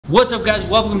What's up, guys?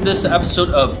 Welcome to this episode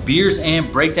of Beers and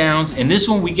Breakdowns. In this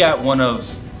one, we got one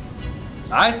of,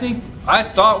 I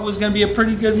thought was gonna be a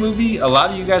pretty good movie. A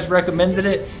lot of you guys recommended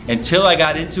it until I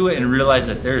got into it and realized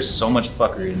that there's so much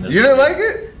fuckery in this movie. You didn't like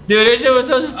it? Dude, this shit was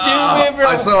so stupid,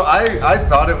 bro. So I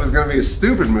thought it was gonna be a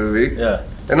stupid movie. Yeah.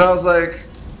 And I was like,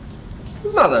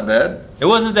 it's not that bad. It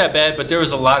wasn't that bad, but there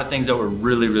was a lot of things that were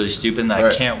really, really stupid that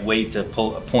I can't wait to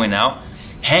point out.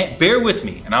 Bear with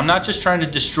me, and I'm not just trying to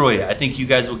destroy it. I think you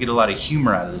guys will get a lot of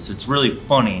humor out of this. It's really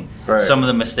funny, some of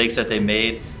the mistakes that they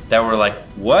made that were like,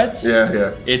 what? Yeah,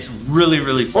 yeah. It's really,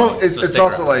 really funny. Well, it's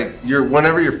also like,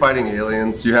 whenever you're fighting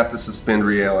aliens, you have to suspend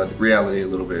reality a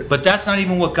little bit. But that's not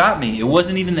even what got me. It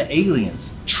wasn't even the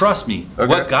aliens. Trust me. Okay.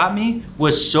 What got me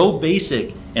was so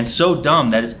basic and so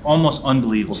dumb that it's almost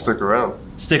unbelievable. Well, stick around.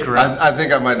 Stick around. I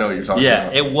think I might know what you're talking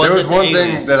about. Yeah, it wasn't. There was one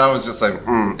thing that I was just like,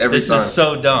 every time. This is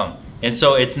so dumb. And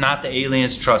so it's not the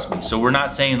aliens, trust me. So we're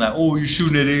not saying that, oh, you're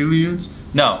shooting at aliens.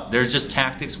 No, there's just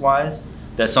tactics-wise,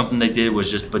 that something they did was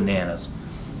just bananas.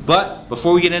 But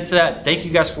before we get into that, thank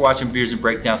you guys for watching Beers and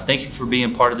Breakdowns. Thank you for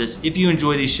being part of this. If you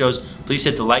enjoy these shows, please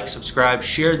hit the like, subscribe,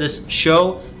 share this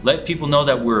show. Let people know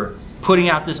that we're putting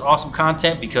out this awesome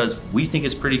content because we think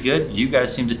it's pretty good. You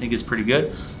guys seem to think it's pretty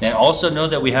good. And also know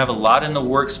that we have a lot in the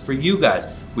works for you guys.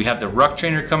 We have the Ruck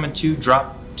Trainer coming to,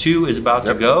 drop 2 is about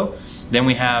to go. Then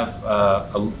we have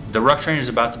the Ruck Trainer is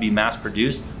about to be mass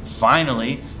produced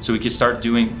finally, so we can start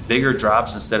doing bigger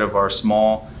drops instead of our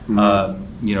small,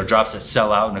 drops that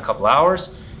sell out in a couple hours.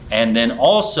 And then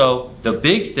also the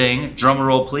big thing, drum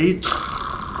roll please,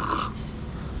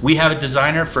 we have a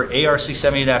designer for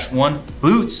AR670-1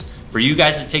 boots for you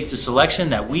guys to take to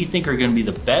selection that we think are going to be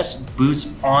the best boots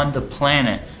on the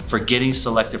planet for getting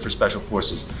selected for Special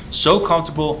Forces. So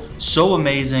comfortable, so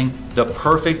amazing, the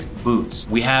perfect boots.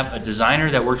 We have a designer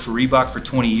that worked for Reebok for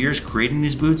 20 years creating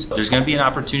these boots. There's gonna be an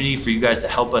opportunity for you guys to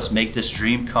help us make this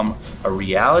dream come a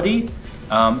reality,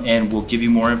 and we'll give you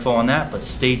more info on that, but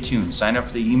stay tuned. Sign up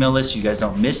for the email list so you guys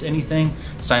don't miss anything.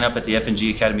 Sign up at the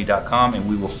FNGacademy.com and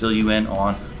we will fill you in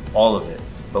on all of it.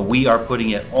 But we are putting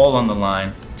it all on the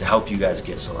line to help you guys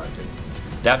get selected.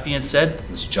 That being said,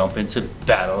 let's jump into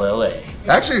Battle LA.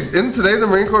 Actually, isn't today the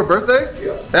Marine Corps birthday?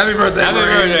 Yeah. Happy birthday, Happy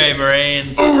Marines. birthday,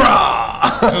 Marines.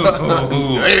 Hoorah!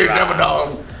 Hey, never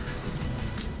dog.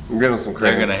 I'm getting some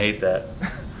crayons. They're gonna hate that.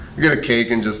 You get a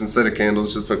cake and just instead of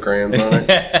candles, just put crayons on it.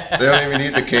 They don't even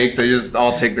eat the cake. They just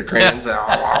all take the crayons.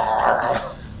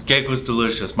 Cake was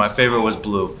delicious. My favorite was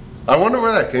blue. I wonder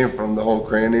where that came from, the whole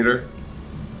crayon eater.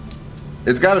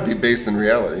 It's got to be based in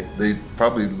reality. They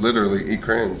probably literally eat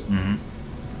crayons.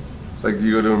 It's like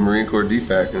you go to a Marine Corps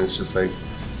DFAC and it's just like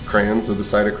crayons with a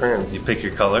side of crayons. You pick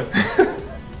your color.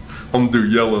 I'm gonna do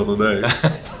yellow today.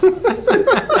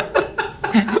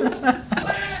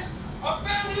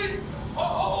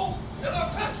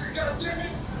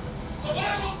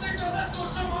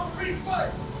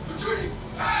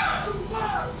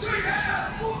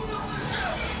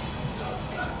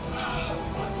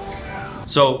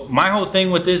 So my whole thing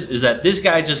with this is that this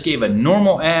guy just gave a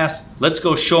normal ass, let's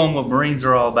go show him what Marines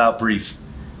are all about brief.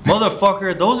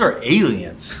 Motherfucker, those are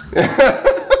aliens.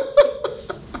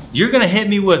 You're gonna hit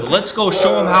me with, let's go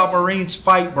show them how Marines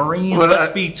fight Marines,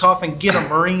 let's be tough and get them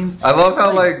Marines. I love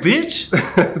how like bitch.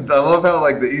 I love how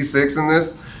like the E6 in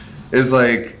this is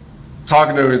like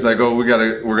talking to him, he's like, oh, we're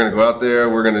gonna go out there,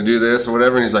 we're gonna do this or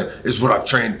whatever, and he's like, it's what I've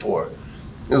trained for.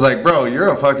 It's like, bro, you're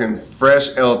a fucking fresh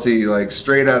LT, like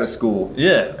straight out of school.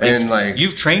 Yeah. And like,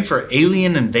 you've trained for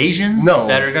alien invasions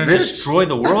that are gonna destroy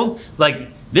the world? Like,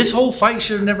 this whole fight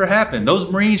should have never happened.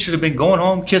 Those Marines should have been going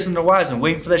home, kissing their wives, and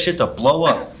waiting for that shit to blow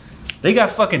up. They got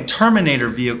fucking Terminator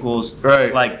vehicles,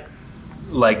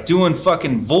 like doing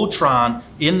fucking Voltron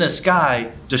in the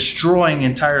sky, destroying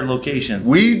entire locations.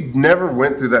 We never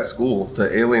went through that school,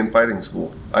 the alien fighting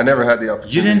school. I never had the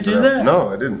opportunity. You didn't do that? No,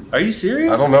 I didn't. Are you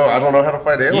serious? I don't know. I don't know how to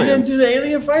fight aliens. You didn't do the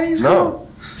alien fighting school? No.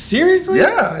 Seriously?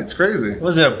 Yeah, it's crazy.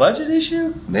 Was it a budget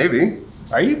issue? Maybe.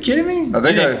 Are you kidding me? I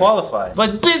think you didn't qualify.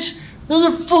 Like, bitch, those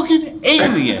are fucking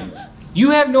aliens.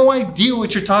 You have no idea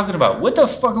what you're talking about. What the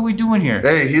fuck are we doing here?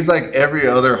 Hey, he's like every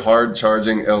other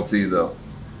hard-charging LT, though.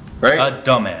 Right? A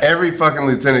dumbass. Every fucking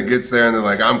lieutenant gets there and they're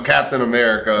like, I'm Captain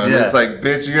America. And it's like,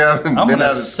 bitch, you haven't been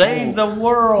out of school. Save the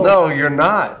world. No, you're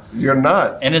not. You're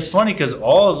not. And it's funny because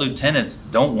all lieutenants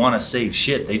don't want to save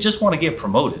shit. They just want to get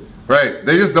promoted. Right.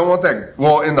 They just don't want that.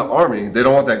 Well, in the Army, they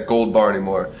don't want that gold bar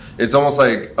anymore. It's almost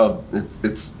like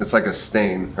it's like a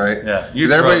stain, right? Yeah.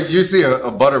 Everybody, you see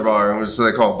a butter bar, which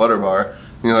they call a butter bar,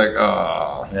 and you're like,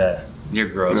 oh. Yeah. You're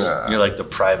gross. Yeah. You're like the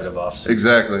private of officers.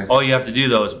 Exactly. All you have to do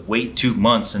though is wait 2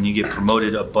 months and you get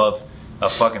promoted above a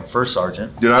fucking first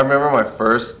sergeant. Dude, I remember my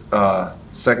first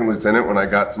second lieutenant when I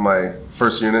got to my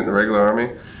first unit in the regular Army.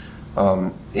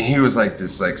 He was like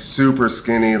this like super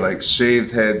skinny, like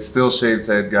shaved head, still shaved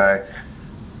head guy.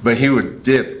 But he would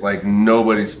dip like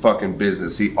nobody's fucking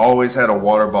business. He always had a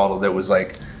water bottle that was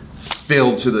like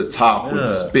filled to the top with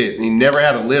spit. And he never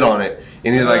had a lid on it.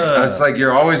 And he's like, it's like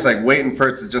you're always like waiting for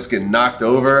it to just get knocked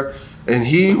over. And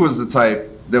he was the type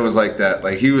that was like that.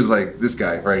 Like he was like this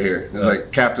guy right here. He's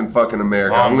like Captain fucking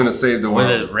America. I'm gonna save the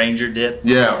world. With his Ranger dip.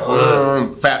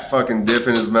 Yeah, fat fucking dip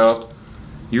in his mouth.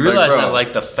 You realize that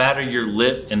like the fatter your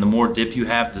lip and the more dip you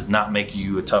have does not make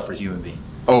you a tougher human being.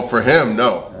 Oh, for him,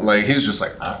 no. Like he's just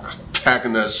like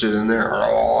packing that shit in there.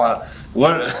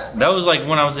 What? That was like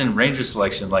when I was in Ranger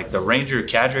selection. Like the Ranger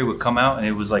cadre would come out, and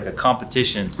it was like a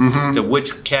competition to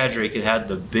which cadre could have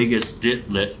the biggest dip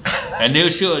lip. And they'll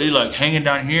show it like hanging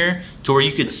down here to where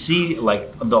you could see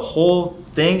like the whole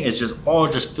thing is just all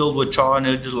just filled with char, and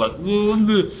they're just like, you're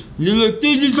like,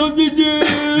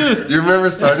 you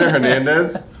remember Sergeant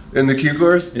Hernandez in the Q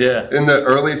course? Yeah. In the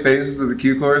early phases of the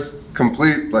Q course,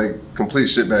 complete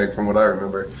shitbag from what I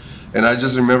remember. And I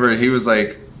just remember he was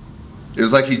like, it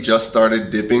was like he just started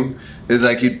dipping. It's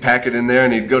like he'd pack it in there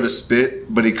and he'd go to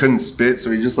spit, but he couldn't spit,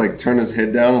 so he'd just like turn his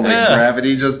head down and like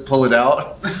gravity just pull it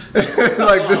out.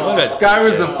 Like this guy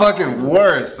was the fucking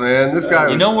worst, man. This guy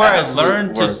was, you know where I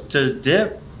learned to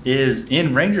dip is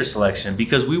in Ranger selection,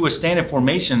 because we would stand in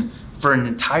formation for an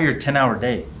entire 10-hour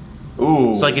day.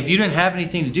 Ooh. So like if you didn't have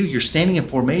anything to do, you're standing in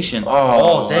formation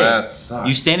all day. That sucks.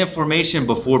 You stand in formation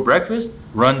before breakfast,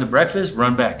 run to breakfast,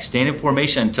 run back. Stand in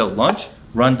formation until lunch,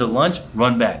 run to lunch,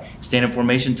 run back. Stand in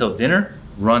formation until dinner,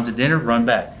 run to dinner, run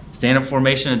back. Stand in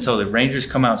formation until the Rangers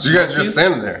come out. So you guys are just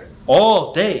standing there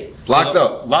all day, locked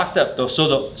up. Locked up though.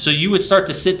 So you would start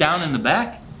to sit down in the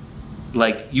back,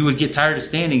 like you would get tired of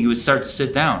standing, you would start to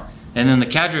sit down, and then the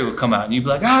cadre would come out, and you'd be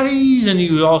like, "Howdy," and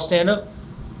you would all stand up,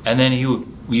 and then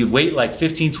you'd wait like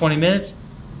 15-20 minutes,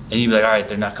 and you'd be like, "All right,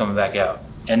 they're not coming back out,"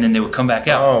 and then they would come back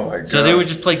out. Oh my God. So they would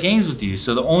just play games with you.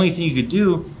 So the only thing you could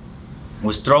do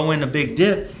was throw in a big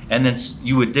dip, and then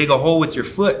you would dig a hole with your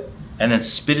foot, and then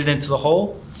spit it into the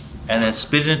hole, and then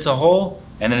spit it into the hole,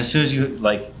 and then as soon as you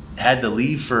like had to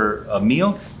leave for a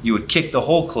meal, you would kick the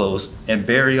hole closed and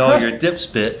bury all your dip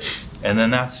spit, and then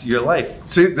that's your life.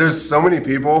 See, there's so many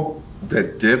people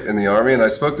that dip in the Army, and I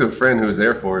spoke to a friend who was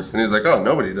Air Force, and he's like, "Oh,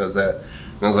 nobody does that."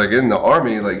 And I was like, in the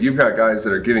Army, like you've got guys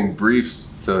that are giving briefs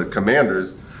to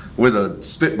commanders with a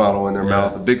spit bottle in their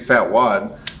mouth, a big fat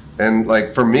wad. And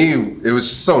like for me, it was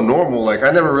just so normal. Like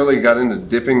I never really got into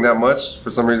dipping that much. For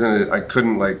some reason, I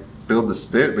couldn't like build the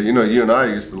spit. But you know, you and I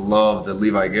used to love the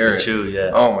Levi Garrett. Chew,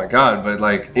 yeah. Oh my God. But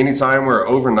like anytime we're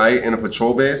overnight in a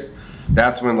patrol base,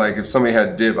 that's when like if somebody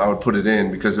had dip, I would put it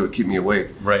in because it would keep me awake.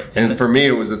 Right. And for me,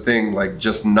 it was a thing like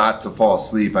just not to fall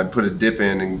asleep. I'd put a dip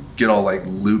in and get all like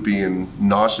loopy and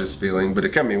nauseous feeling, but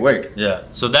it kept me awake. Yeah.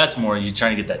 So that's more you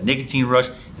trying to get that nicotine rush,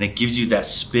 and it gives you that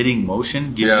spitting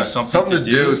motion, gives you something to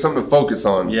do, something to focus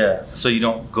on. Yeah. So you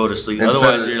don't go to sleep.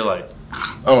 Otherwise, you're like,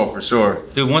 oh, for sure.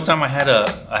 Dude, one time I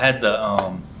had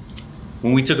the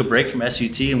when we took a break from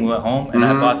SUT and we went home, and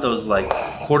I bought those like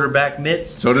quarterback mitts.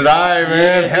 So did I,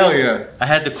 man. Hell yeah. I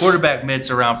had the quarterback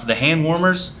mitts around for the hand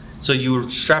warmers, so you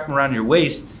would strap them around your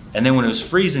waist, and then when it was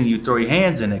freezing, you'd throw your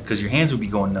hands in it because your hands would be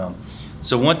going numb.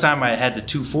 So one time I had the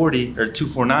 240 or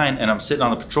 249, and I'm sitting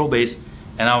on the patrol base,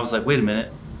 and I was like, wait a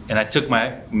minute. And I took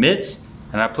my mitts,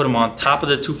 and I put them on top of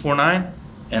the 249,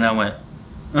 and I went,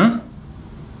 huh?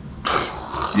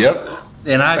 Yep.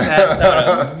 And I passed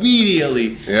out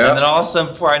immediately. Yeah. And then all of a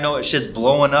sudden, before I know it, shit's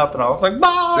blowing up, and I was like,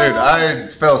 bah! Dude, I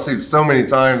fell asleep so many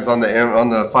times on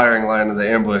the firing line of the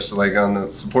ambush, like on the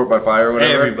support by fire or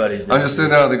whatever. Everybody did. I'm just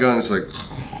sitting out of the gun, just like,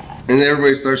 and then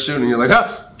everybody starts shooting, and you're like,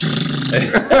 ah!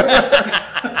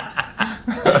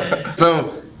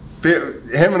 So,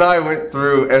 him and I went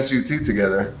through SUT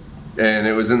together, and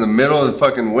it was in the middle of the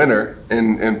fucking winter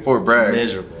in Fort Bragg.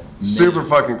 Miserable. Super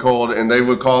fucking cold, and they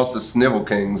would call us the Snivel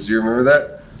Kings. Do you remember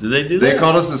that? Did they do that? They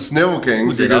called us the Snivel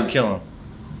Kings. Who did? I'll kill him.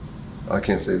 I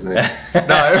can't say his name.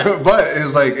 No, but it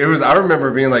was like, I remember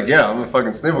being like, yeah, I'm a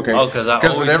fucking Snivel King. Oh,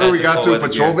 because whenever we got to a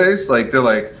patrol base, like they're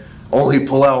like, only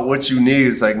pull out what you need.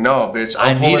 It's like, no, bitch,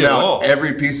 I'm pulling out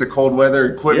every piece of cold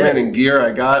weather equipment and gear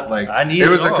I got. Like, it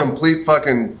was a complete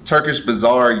fucking Turkish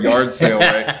bazaar yard sale,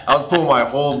 right? I was pulling my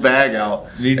whole bag out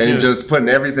and just putting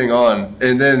everything on.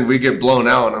 And then we get blown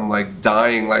out, and I'm like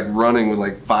dying, like running with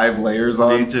like 5 layers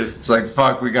on. Me too. It's like,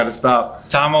 fuck, we got to stop.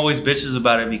 Tom always bitches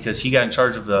about it because he got in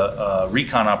charge of the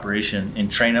recon operation and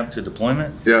train up to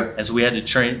deployment. Yeah. And so we had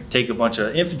to take a bunch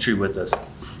of infantry with us.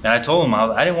 And I told him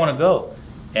I didn't want to go.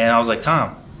 And I was like,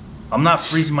 Tom, I'm not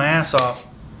freezing my ass off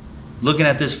looking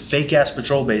at this fake ass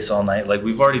patrol base all night. Like,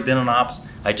 we've already been on ops.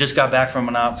 I just got back from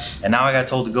an op, and now I got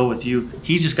told to go with you.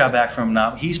 He just got back from an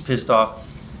op. He's pissed off,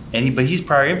 but he's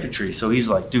prior infantry, so he's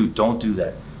like, dude, don't do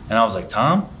that. And I was like,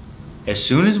 Tom, as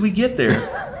soon as we get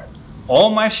there,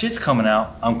 all my shit's coming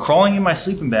out. I'm crawling in my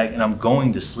sleeping bag, and I'm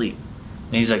going to sleep.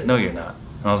 And he's like, no, you're not.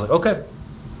 And I was like, okay.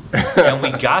 And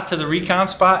we got to the recon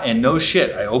spot, and no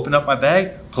shit, I open up my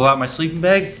bag, pull out my sleeping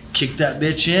bag, kick that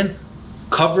bitch in,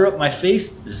 cover up my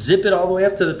face, zip it all the way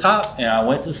up to the top, and I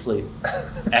went to sleep.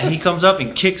 And he comes up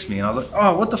and kicks me, and I was like,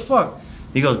 oh, what the fuck?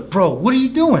 He goes, bro, what are you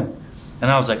doing?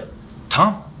 And I was like,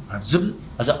 Tom, I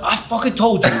was like, I fucking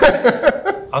told you.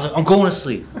 I was like, I'm going to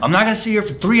sleep. I'm not gonna sit here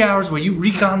for 3 hours while you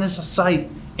recon this site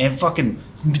and fucking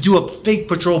do a fake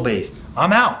patrol base.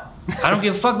 I'm out. I don't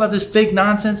give a fuck about this fake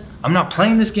nonsense. I'm not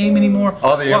playing this game anymore.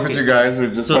 All the infantry guys were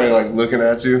just kind of like looking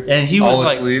at you. And he was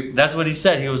like, asleep. That's what he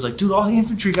said. He was like, dude, all the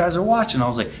infantry guys are watching. I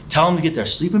was like, tell them to get their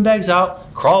sleeping bags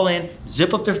out, crawl in,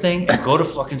 zip up their thing, and go to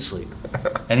fucking sleep.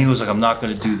 And he was like, I'm not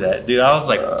going to do that. Dude, I was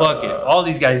like, fuck it. All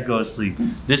these guys go to sleep.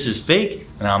 This is fake,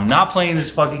 and I'm not playing this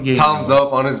fucking game. Tom's anymore.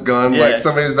 Up on his gun, like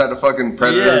somebody's about to fucking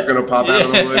predator is going to pop out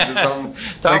of the woods or something.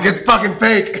 It's like, it's fucking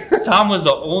fake. Tom was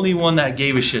the only one that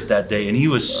gave a shit that day, and he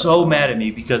was so mad at me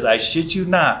because I shit you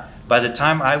not, by the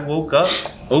time I woke up,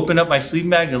 opened up my sleeping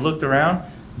bag and looked around,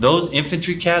 those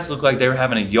infantry cats looked like they were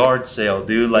having a yard sale,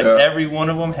 dude. Like every one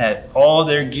of them had all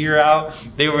their gear out.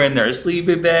 They were in their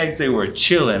sleeping bags. They were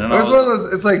chilling. And it was one of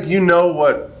those, it's like, you know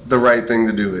what the right thing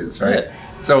to do is, right?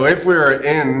 Yeah. So if we were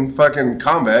in fucking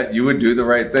combat, you would do the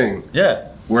right thing. Yeah.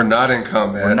 We're not in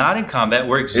combat. We're not in combat.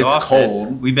 We're exhausted. It's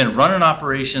cold. We've been running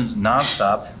operations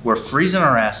nonstop. We're freezing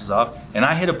our asses off. And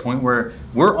I hit a point where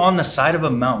we're on the side of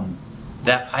a mountain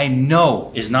that I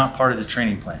know is not part of the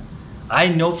training plan. I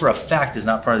know for a fact is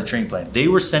not part of the training plan. They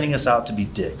were sending us out to be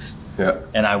dicks. Yeah.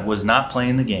 And I was not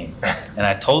playing the game. And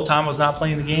I told Tom I was not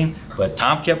playing the game, but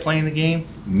Tom kept playing the game.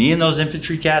 Me and those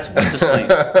infantry cats went to sleep.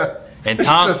 And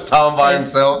Tom, it's just Tom by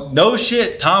himself. No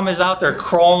shit. Tom is out there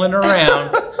crawling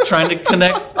around trying to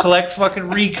collect fucking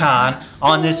recon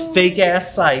on this fake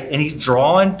ass site, and he's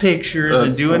drawing pictures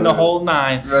and doing the whole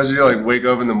nine. Imagine you like wake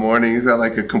up in the morning, he's got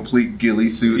like a complete ghillie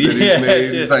suit that he's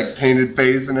made. He's like painted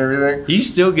face and everything. He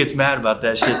still gets mad about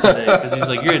that shit today because he's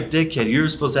like, "You're a dickhead. You were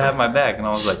supposed to have my back." And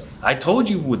I was like, "I told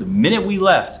you the minute we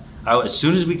left. As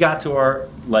soon as we got to our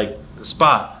like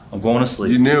spot, I'm going to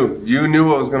sleep." You knew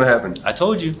what was going to happen. I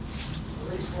told you.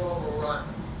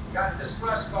 Got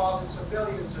distress calls and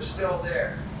civilians are still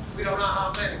there. We don't know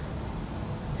how many.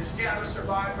 Just gather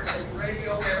survivors and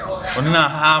radio them. We don't know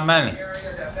how many.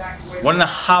 We don't know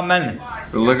how many.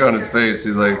 The look on his face,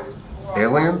 he's like,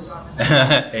 aliens?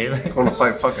 Aliens? Going to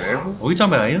fight fucking aliens? Are we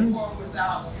talking about aliens?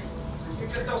 You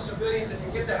get those civilians and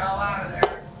you get the hell out of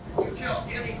there. You kill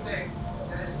anything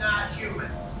that is not human.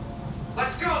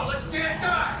 Let's go. Let's get it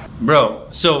done. Bro,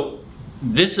 so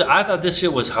I thought this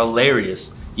shit was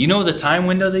hilarious. You know the time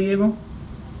window they gave him?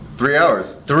 3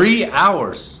 hours. 3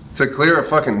 hours. To clear a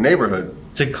fucking neighborhood.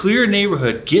 To clear a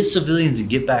neighborhood, get civilians and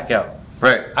get back out.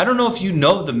 Right. I don't know if you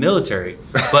know the military,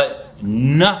 but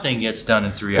nothing gets done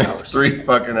in 3 hours. 3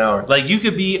 fucking hours. Like, you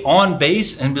could be on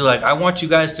base and be like, I want you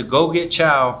guys to go get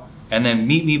chow and then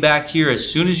meet me back here. As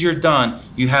soon as you're done,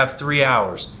 you have 3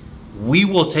 hours. We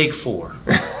will take 4.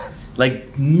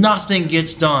 Like, nothing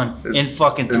gets done in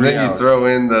fucking 3 hours. And then you throw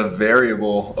in the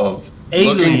variable of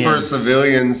aliens. Looking for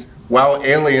civilians while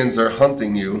aliens are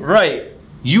hunting you. Right.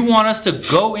 You want us to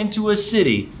go into a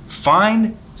city,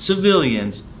 find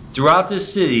civilians throughout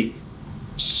this city,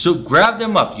 so grab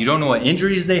them up. You don't know what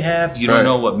injuries they have. You don't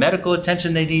know what medical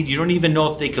attention they need. You don't even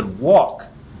know if they could walk.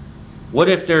 What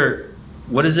if they're,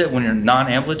 what is it when you're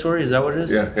non-ambulatory? Is that what it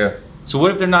is? Yeah, yeah. So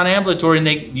what if they're non-ambulatory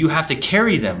and you have to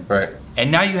carry them? Right. And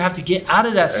now you have to get out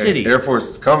of that city. Air Force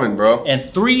is coming, bro. And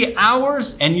 3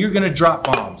 hours and you're going to drop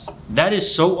bombs. That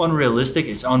is so unrealistic.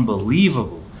 It's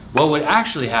unbelievable. What would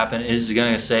actually happen is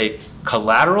going to say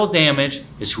collateral damage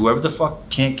is whoever the fuck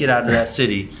can't get out of that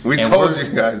city. We told you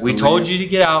guys. We told you to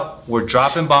get out. We're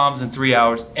dropping bombs in 3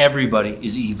 hours. Everybody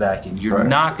is evacing. You're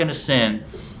not going to send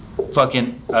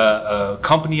fucking a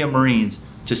company of Marines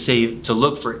to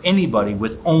look for anybody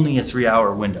with only a 3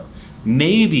 hour window.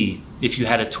 Maybe if you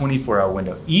had a 24-hour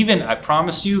window. Even, I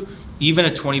promise you, even a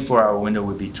 24-hour window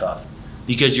would be tough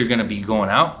because you're going to be going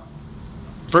out.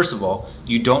 First of all,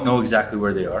 you don't know exactly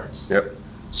where they are. Yep.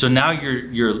 So now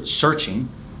you're searching.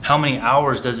 How many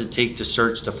hours does it take to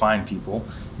search to find people?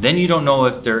 Then you don't know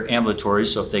if they're ambulatory,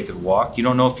 so if they could walk. You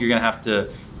don't know if you're going to have to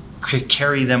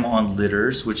carry them on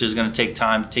litters, which is going to take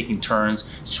time, taking turns,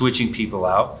 switching people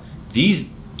out. These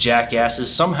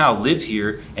jackasses somehow live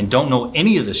here and don't know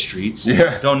any of the streets,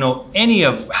 don't know any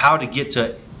of how to get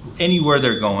to anywhere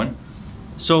they're going.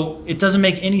 So it doesn't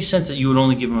make any sense that you would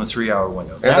only give them a 3-hour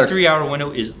window. That 3-hour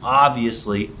window is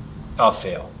obviously a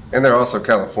fail. And they're also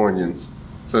Californians.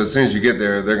 So as soon as you get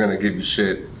there, they're gonna give you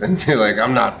shit and be like,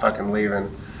 I'm not fucking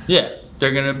leaving. Yeah,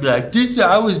 they're gonna be like,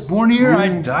 I was born here, I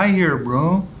die here,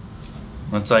 bro.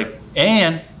 It's like,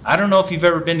 and I don't know if you've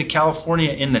ever been to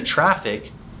California in the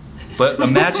traffic, but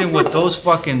imagine what those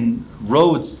fucking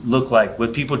roads look like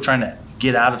with people trying to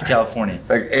get out of California.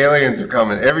 Like aliens are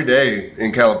coming every day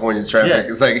in California's traffic.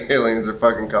 Yeah. It's like aliens are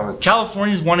fucking coming.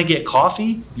 Californians want to get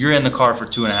coffee, you're in the car for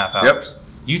 2.5 hours. Yep.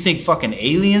 You think fucking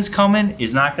aliens coming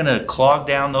is not gonna clog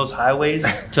down those highways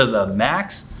to the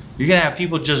max? You're gonna have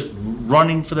people just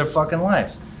running for their fucking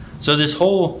lives. So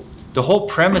the whole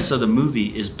premise of the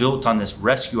movie is built on this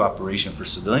rescue operation for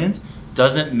civilians.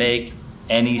 Doesn't make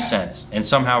any sense. And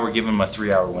somehow we're giving them a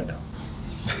 3-hour window.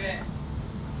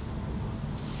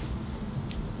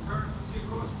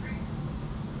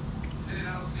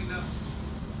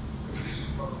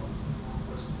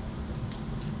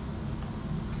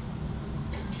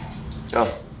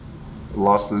 Oh,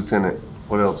 lost lieutenant.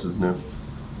 What else is new?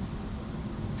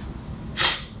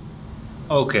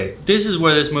 Okay, this is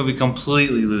where this movie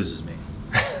completely loses me.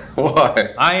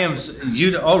 Why?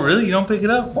 Oh really? You don't pick it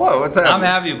up? What? What's happening? I'm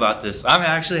happy about this. I'm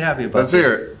actually happy about this. Let's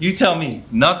hear it. You tell me.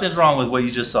 Nothing's wrong with what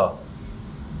you just saw.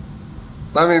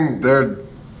 I mean,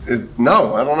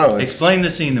 no, I don't know. Explain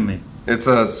the scene to me. It's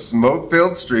a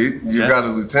smoke-filled street. You've got a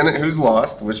lieutenant who's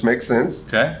lost, which makes sense.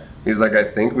 Okay. He's like, I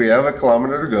think we have a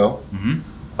kilometer to go.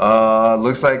 Mm-hmm.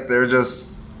 Looks like they're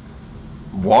just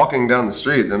walking down the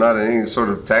street. They're not in any sort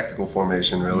of tactical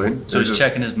formation, really. So he's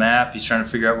checking his map. He's trying to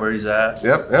figure out where he's at.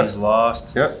 Yep. He's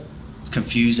lost. Yep. It's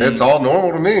confusing. It's all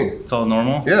normal to me. It's all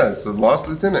normal? Yeah, it's a lost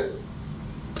lieutenant.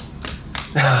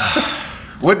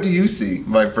 What do you see,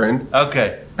 my friend?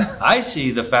 Okay. I see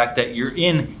the fact that you're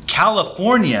in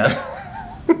California,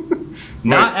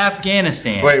 not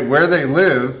Afghanistan. Wait, where they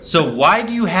live. So why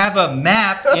do you have a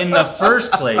map in the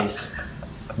first place?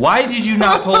 Why did you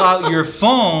not pull out your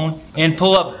phone and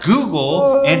pull up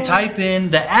Google and type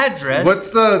in the address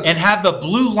and have the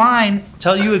blue line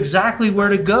tell you exactly where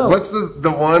to go? What's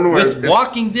the one where with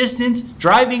walking distance,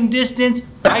 driving distance,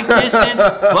 bike distance,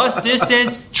 bus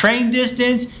distance, train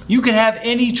distance? You can have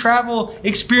any travel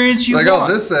experience you want. Like,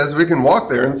 oh, this says we can walk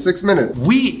there in 6 minutes.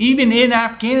 Even in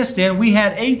Afghanistan, we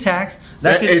had ATACs.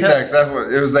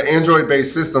 It was the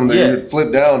Android-based system that you would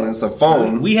flip down. It's a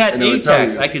phone. We had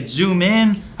ATACs. I could zoom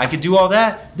in. I could do all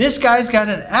that. This guy's got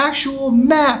an actual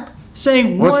map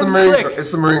saying one click.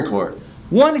 It's the Marine Corps.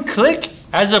 One click.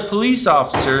 As a police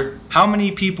officer, how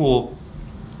many police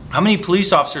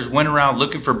officers went around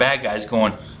looking for bad guys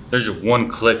going, there's a one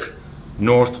click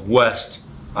northwest.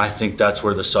 I think that's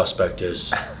where the suspect is.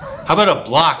 How about a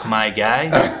block, my guy?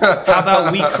 How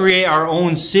about we create our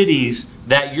own cities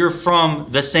that you're from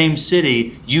the same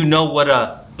city, you know what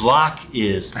a block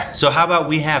is. So how about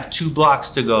we have 2 blocks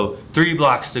to go, 3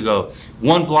 blocks to go,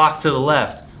 1 block to the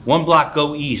left, 1 block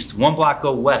go east, 1 block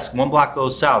go west, 1 block go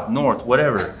south, north,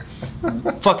 whatever.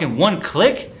 Fucking 1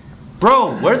 click?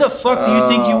 Bro, where the fuck do you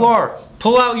think you are?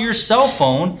 Pull out your cell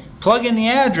phone, plug in the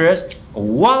address,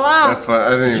 voila. That's fine. I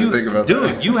didn't even think about that.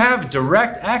 Dude, you have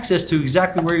direct access to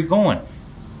exactly where you're going.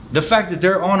 The fact that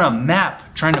they're on a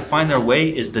map trying to find their way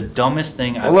is the dumbest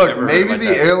thing I've ever heard. Maybe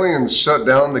the aliens shut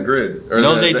down the grid or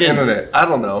the internet. I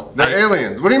don't know. They're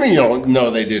aliens. What do you mean you don't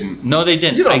know they didn't? No, they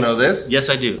didn't. You don't know this. Yes,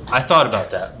 I do. I thought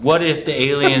about that. What if the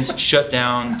aliens shut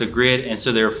down the grid and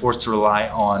so they were forced to rely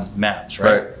on maps,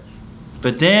 right?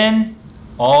 But then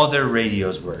all their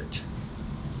radios worked.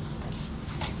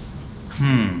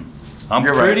 I'm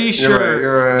pretty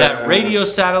sure that radio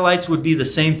satellites would be the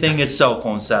same thing as cell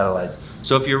phone satellites.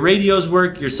 So if your radios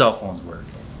work, your cell phones work.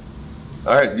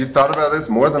 All right, you've thought about this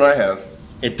more than I have.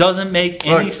 It doesn't make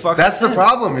any fucking sense. That's the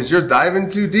problem, is you're diving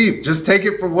too deep. Just take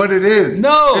it for what it is.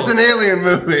 No! It's an alien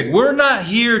movie. We're not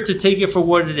here to take it for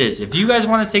what it is. If you guys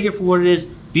want to take it for what it is,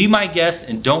 be my guest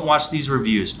and don't watch these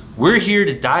reviews. We're here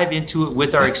to dive into it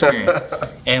with our experience.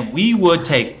 And we would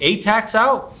take ATACs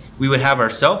out. We would have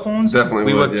our cell phones. Definitely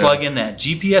we would plug in that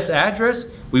GPS address.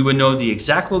 We would know the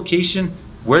exact location,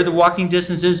 where the walking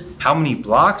distance is, how many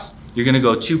blocks. You're gonna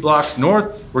go 2 blocks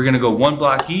north, we're gonna go 1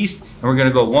 block east, and we're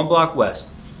gonna go 1 block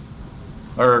west.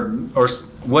 Or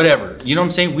whatever, you know what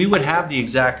I'm saying? We would have the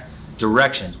exact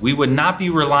directions. We would not be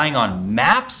relying on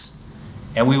maps,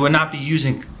 and we would not be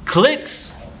using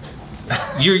clicks.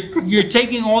 You're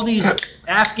taking all these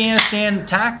Afghanistan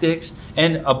tactics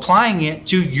and applying it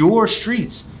to your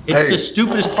streets. It's the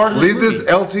stupidest part of this movie. Leave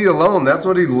this LT alone. That's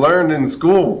what he learned in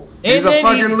school. And he's a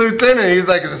fucking lieutenant. He's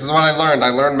like, this is what I learned. I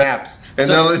learned maps. And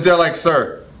they're like,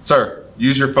 sir,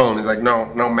 use your phone. He's like, no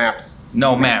maps.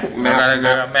 No map.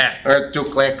 Map. 2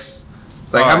 clicks.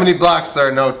 It's like, how many blocks,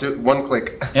 sir? No, 1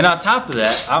 click. And on top of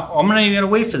that, I'm not even gonna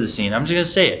wait for the scene. I'm just gonna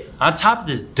say it. On top of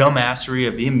this dumbassery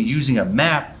of him using a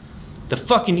map, the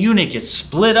fucking unit gets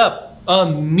split up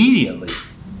immediately.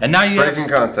 And now you breaking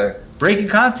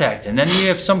contact. And then you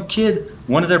have some kid,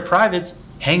 one of their privates,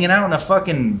 hanging out in a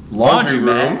fucking laundry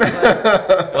room.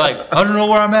 Like, I don't know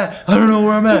where I'm at.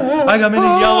 I got in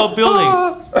a yellow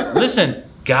building. Listen,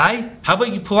 guy, how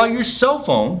about you pull out your cell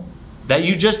phone that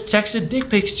you just texted dick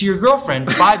pics to your girlfriend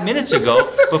 5 minutes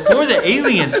ago before the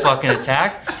aliens fucking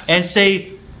attacked and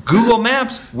say, Google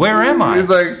Maps, where am I? He's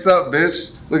like, sup,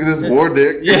 bitch? Look at this war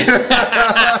dick. Yeah.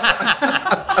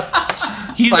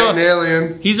 Fighting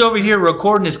aliens. He's over here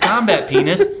recording his combat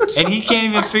penis and he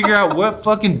can't even figure out what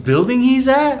fucking building he's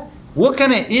at? What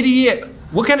kind of idiot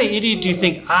do you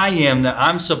think I am that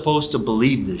I'm supposed to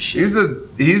believe this shit?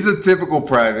 He's a typical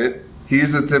private.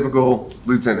 He's a typical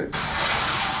lieutenant.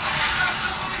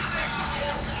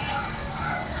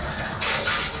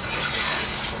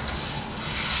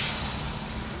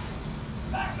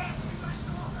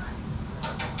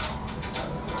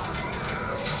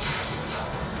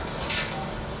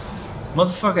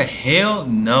 Motherfucker, hell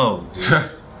no.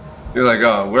 You're like,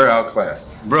 oh, we're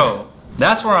outclassed. Bro,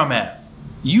 that's where I'm at.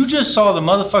 You just saw the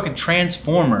motherfucking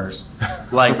Transformers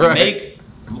like make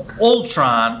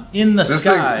Ultron in the sky. This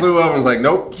thing flew up and was like,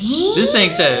 nope. This thing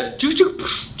says,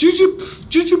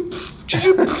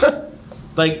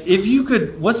 like, if you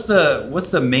could, what's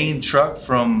the main truck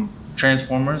from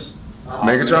Transformers?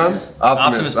 Megatron?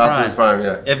 Optimus Prime,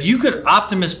 yeah. If you could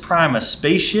Optimus Prime a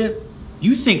spaceship,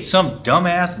 you think some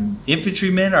dumbass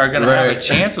infantrymen are gonna have a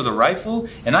chance with a rifle?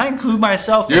 And I include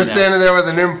myself in that. You're standing there with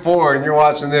an M4 and you're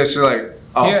watching this, you're like,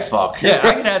 oh, fuck. Yeah,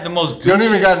 I could have the most good You don't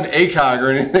even got an ACOG or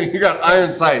anything. You got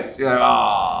iron sights. You're like,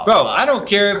 oh. Bro, I don't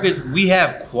care if we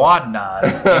have quad nods,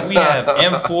 and we have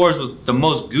M4s with the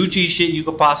most Gucci shit you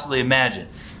could possibly imagine.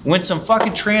 When some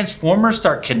fucking Transformers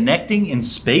start connecting in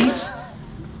space,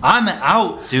 I'm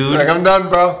out, dude. Like, I'm done,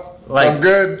 bro. Like, I'm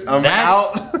good. I'm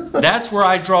out. That's where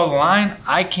I draw the line.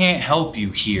 I can't help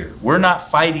you here. We're not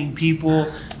fighting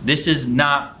people. This is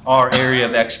not our area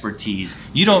of expertise.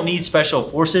 You don't need special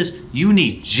forces. You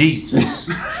need Jesus,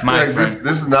 my friend.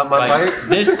 This is not my fight.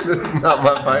 This is not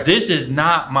my fight. This is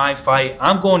not my fight.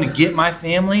 I'm going to get my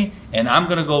family, and I'm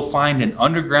going to go find an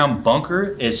underground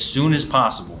bunker as soon as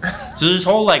possible. So this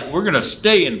whole, like, we're going to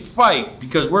stay and fight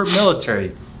because we're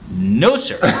military. No,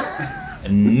 sir.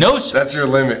 No, sir. That's your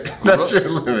limit. That's your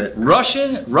limit.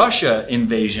 Russia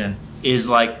invasion is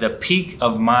like the peak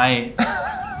of my,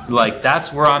 like,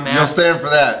 that's where I'm at. You'll stand for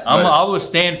that. I will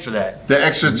stand for that. The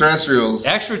extraterrestrials.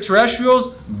 Extraterrestrials,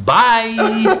 bye.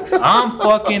 I'm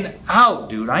fucking out,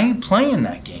 dude. I ain't playing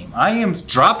that game. I am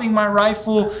dropping my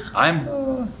rifle.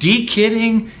 I'm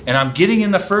de-kidding, and I'm getting in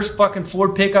the first fucking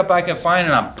Ford pickup I can find,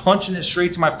 and I'm punching it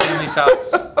straight to my family's house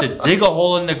to dig a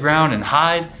hole in the ground and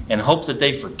hide and hope that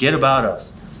they forget about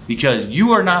us. Because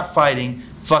you are not fighting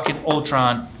fucking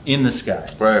Ultron in the sky.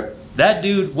 Right. That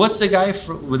dude, what's the guy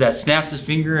that snaps his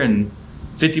finger and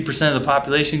 50% of the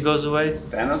population goes away?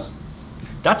 Thanos?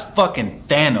 That's fucking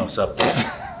Thanos up there.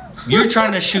 You're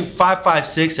trying to shoot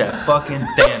 5.56 at fucking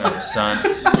Thanos, son.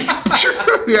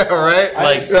 Yeah, right?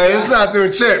 Like, it's not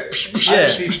doing shit. I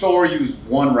see Thor use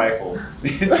one rifle.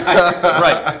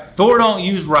 Right. Thor don't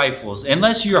use rifles.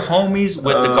 Unless you're homies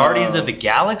with the Guardians of the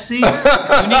Galaxy, you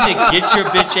need to get your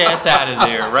bitch ass out of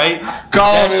there, right?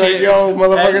 Call me like, yo,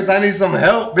 motherfuckers, I need some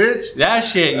help, bitch. That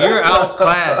shit, you're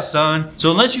outclassed, son.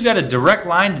 So unless you got a direct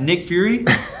line to Nick Fury,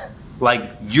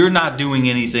 like, you're not doing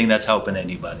anything that's helping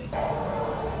anybody.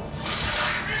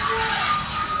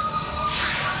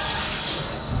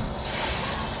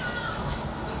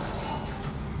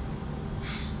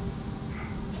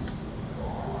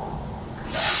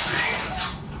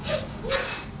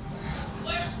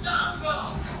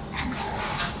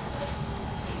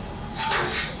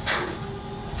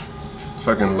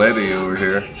 Fucking Letty over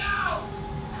here.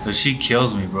 But she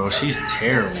kills me, bro. She's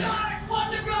terrible.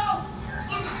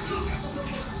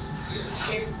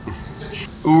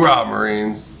 Hoorah,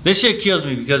 Marines. This shit kills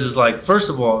me because it's like, first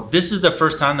of all, this is the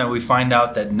first time that we find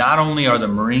out that not only are the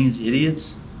Marines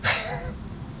idiots,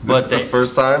 but the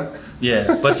first time?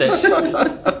 Yeah, but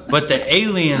the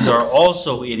aliens are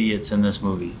also idiots in this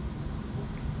movie.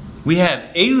 We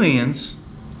have aliens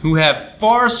who have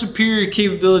far superior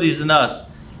capabilities than us,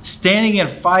 standing and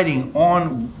fighting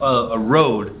on a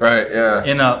road, right? Yeah,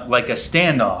 in a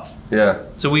standoff. Yeah.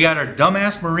 So we got our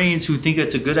dumbass Marines who think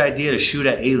it's a good idea to shoot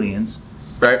at aliens,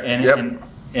 right? And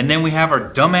And then we have our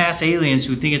dumbass aliens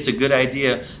who think it's a good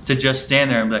idea to just stand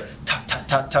there and be like, ta ta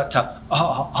ta ta ta.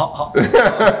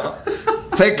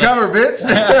 Take cover, bitch.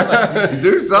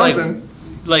 Do something.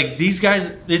 Like these guys,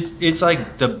 it's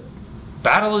like the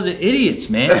battle of the idiots,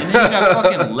 man. And then you got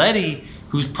fucking Letty,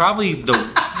 who's probably the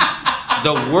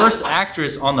worst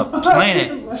actress on the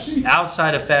planet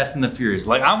outside of Fast and the Furious.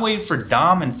 Like, I'm waiting for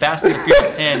Dom and Fast and the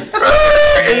Furious 10.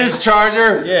 In his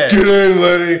Charger? Yeah. Get in,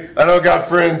 Letty. I don't got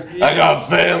friends. I got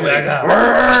family.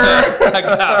 I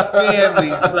got family,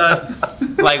 son.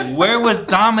 Like, where was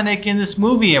Dominic in this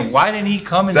movie, and why didn't he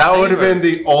come and That save would have her? been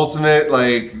the ultimate,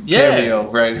 like,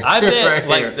 cameo, right? I bet, right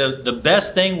like, the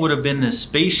best thing would have been the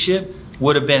spaceship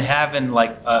would have been having,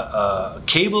 like, a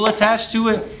cable attached to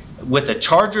it with a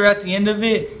charger at the end of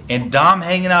it, and Dom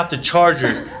hanging out the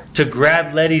charger to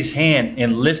grab Letty's hand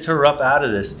and lift her up out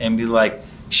of this and be like,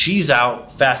 she's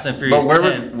out Fast and Furious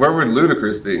 10. Where would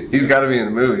Ludacris be? He's got to be in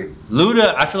the movie.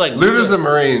 Luda, I feel like Luda's a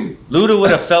Marine. Luda would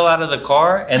have fell out of the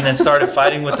car and then started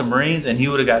fighting with the Marines, and he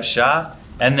would have got shot,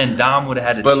 and then Dom would have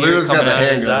had a tear Luda's coming got the out of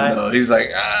his eye. handgun, though. He's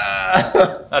like,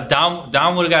 ah.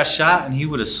 Dom would have got shot, and he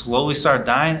would have slowly started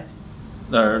dying.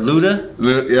 Or Luda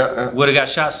would have got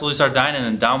shot, slowly started dying, and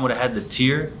then Dom would have had the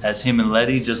tear as him and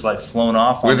Letty just like flown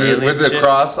off on with the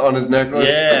cross on his necklace.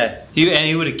 Yeah,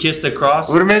 he would have kissed the cross.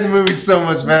 Would have made the movie so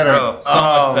much better. Bro, so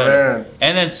much better. Man.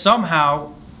 And then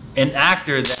somehow an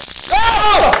actor that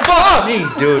Fuck me,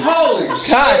 dude. Holy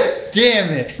God shit! damn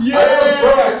it! I almost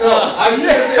broke it up. I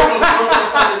seriously almost broke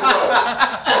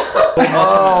it up.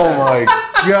 Oh my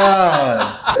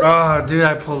god! Oh, dude,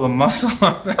 I pulled a muscle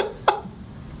up.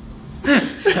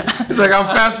 He's like, I'm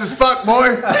fast as fuck,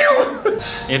 boy.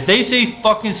 If they say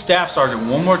fucking staff sergeant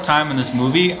one more time in this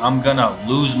movie, I'm gonna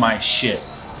lose my shit.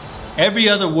 Every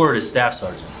other word is staff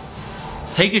sergeant.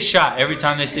 Take a shot every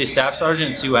time they say staff sergeant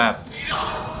and see what happens.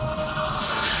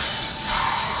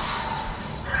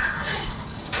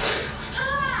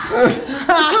 I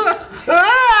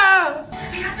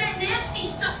got that nasty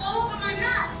stuff all over my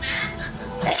mouth, man.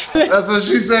 That's what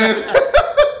she said.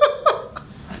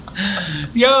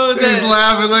 Yo, He's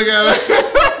laughing, look at her.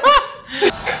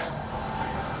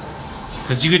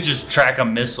 Because you could just track a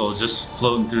missile just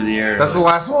floating through the air. That's the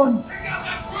last one.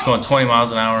 It's going 20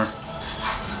 miles an hour.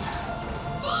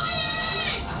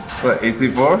 What,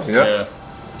 18-4? Yeah.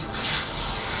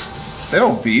 They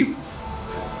don't beep.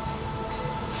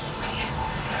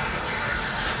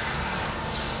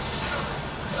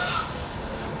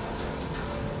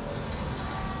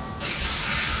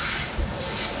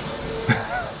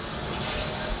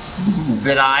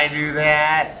 Did I do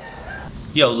that?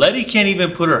 Yo, Letty can't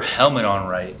even put her helmet on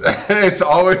right. It's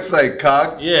always like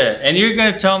cocked. Yeah, and you're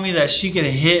gonna tell me that she can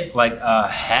hit like a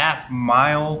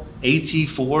half-mile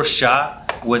AT-4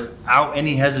 shot without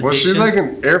any hesitation? Well, she's like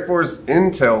an Air Force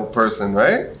intel person,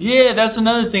 right? Yeah, that's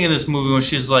another thing in this movie when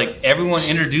she's like, everyone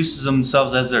introduces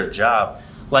themselves as their job.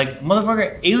 Like,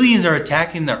 motherfucker, aliens are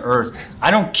attacking the Earth. I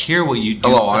don't care what you do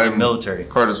for the military.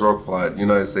 Curtis Roqueflat,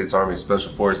 United States Army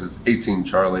Special Forces, 18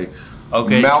 Charlie.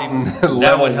 Okay, Mountain see,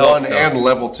 level would help, 1 and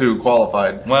level 2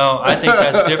 qualified. Well, I think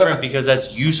that's different because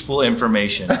that's useful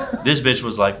information. This bitch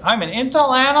was like, I'm an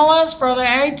intel analyst for the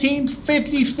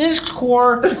 1856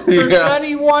 Corps, for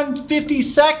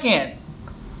 2152nd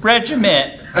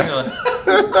Regiment.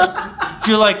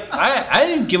 You're like, I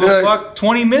didn't give a fuck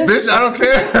 20 minutes. Bitch, I don't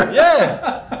care.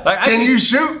 Yeah. Like, Can you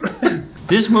shoot?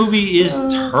 This movie is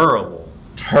terrible.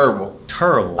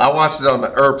 Terrible. I watched it on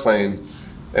the airplane.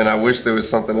 And I wish there was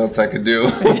something else I could do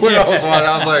when I was watching.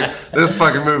 I was like, this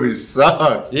fucking movie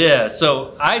sucks. Yeah,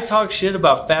 so I talk shit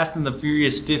about Fast and the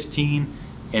Furious 15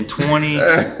 and 20.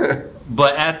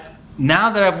 But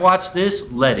now that I've watched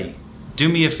this, Letty, do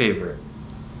me a favor.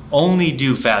 Only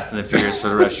do Fast and the Furious for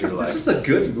the rest of your life. This is a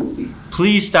good movie.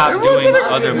 Please stop doing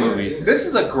other movies. This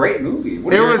is a great movie.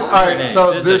 It was, alright,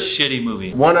 so this is a shitty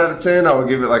movie. 1 out of 10, I would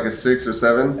give it like a 6 or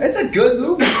 7. It's a good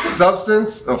movie.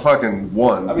 Substance, a fucking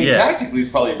 1. I mean, tactically, it's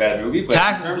probably a bad movie, but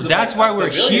in terms of that's like why we're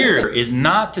here, is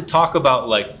not to talk about,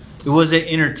 like, was it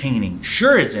entertaining?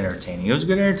 Sure, it's entertaining. It was a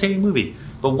good entertaining movie.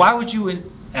 But why would you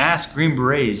ask Green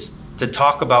Berets to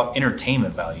talk about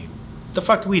entertainment value? The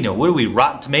fuck do we know? What are we,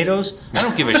 Rotten Tomatoes? I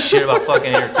don't give a shit about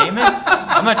fucking entertainment.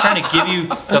 I'm not trying to give you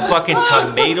the fucking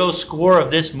tomato score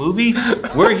of this movie.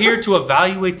 We're here to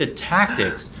evaluate the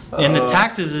tactics. And the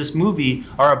tactics of this movie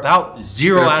are about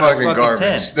 0 out of fucking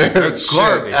garbage. 10. They're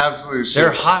garbage. Absolute shit.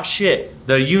 They're hot shit.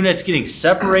 The unit's getting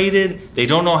separated. They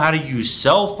don't know how to use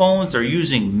cell phones. They're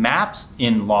using maps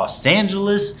in Los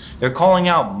Angeles. They're calling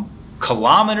out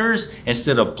kilometers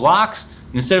instead of blocks.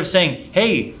 Instead of saying,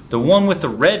 hey, the one with the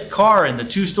red car in the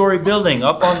 2-story building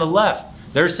up on the left,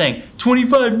 They're saying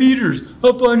 25 meters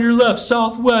up on your left,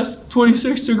 southwest,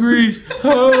 26 degrees.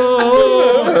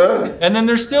 And then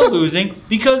they're still losing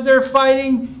because they're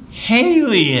fighting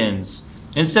aliens.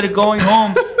 Instead of going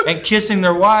home and kissing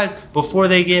their wives before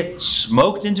they get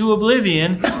smoked into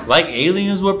oblivion, like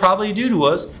aliens would probably do to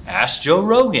us, ask Joe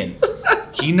Rogan.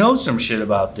 He knows some shit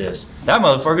about this. That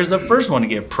motherfucker's the first one to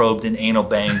get probed and anal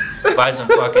banged by some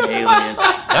fucking aliens.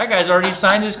 That guy's already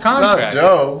signed his contract. Not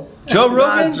Joe. Joe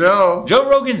Rogan? Not Joe. Joe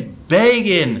Rogan's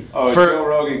begging for... Joe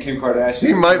Rogan, Kim Kardashian.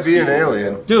 He might be an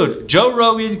alien. Dude, Joe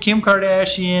Rogan, Kim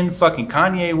Kardashian, fucking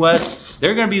Kanye West,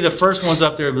 they're going to be the first ones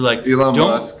up there to be like... Elon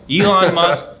Musk. Elon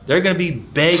Musk. They're going to be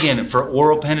begging for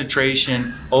oral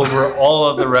penetration over all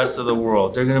of the rest of the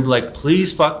world. They're going to be like,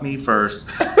 please fuck me first,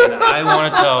 and I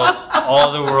want to tell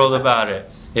all the world about it.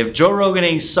 If Joe Rogan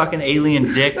ain't sucking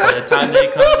alien dick by the time they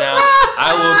come down,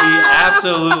 I will be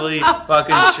absolutely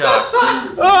fucking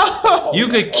shocked. You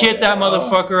could kit that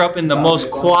motherfucker up in the most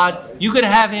quad. You could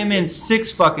have him in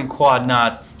 6 fucking quad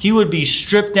knots. He would be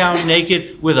stripped down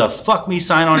naked with a fuck me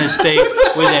sign on his face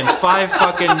within 5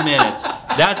 fucking minutes.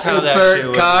 That's how that shit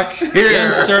would. Insert cock here.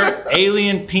 Insert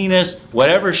alien penis,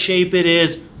 whatever shape it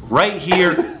is, right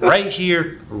here, right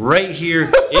here, right here.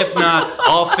 If not,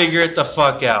 I'll figure it the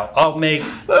fuck out. I'll make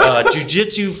a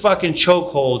jujitsu fucking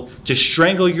chokehold to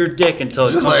strangle your dick until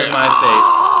it comes in my face.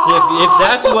 If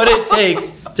that's what it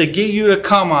takes to get you to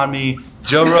come on me,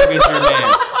 Joe Rogan's your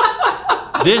man.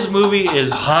 This movie is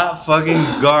hot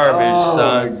fucking garbage,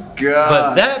 son. God.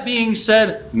 But that being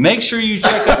said, make sure you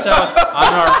check us out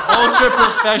on our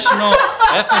ultra-professional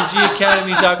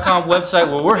FNGacademy.com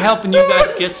website where we're helping you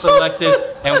guys get selected,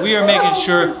 and we are making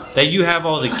sure that you have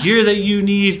all the gear that you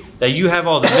need, that you have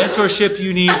all the mentorship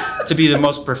you need to be the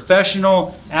most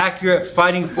professional, accurate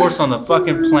fighting force on the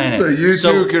fucking planet. So you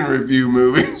too can review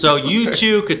movies. So you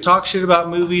too could talk shit about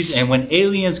movies, and when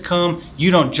aliens come, you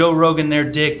don't Joe Rogan their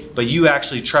dick, but you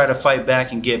actually try to fight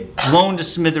back and get blown to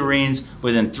smithereens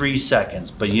within 3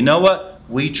 seconds. But you know what?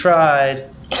 We tried.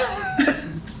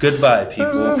 Goodbye,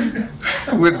 people.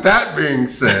 With that being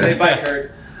said, Say bye,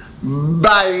 Kurt.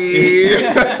 bye.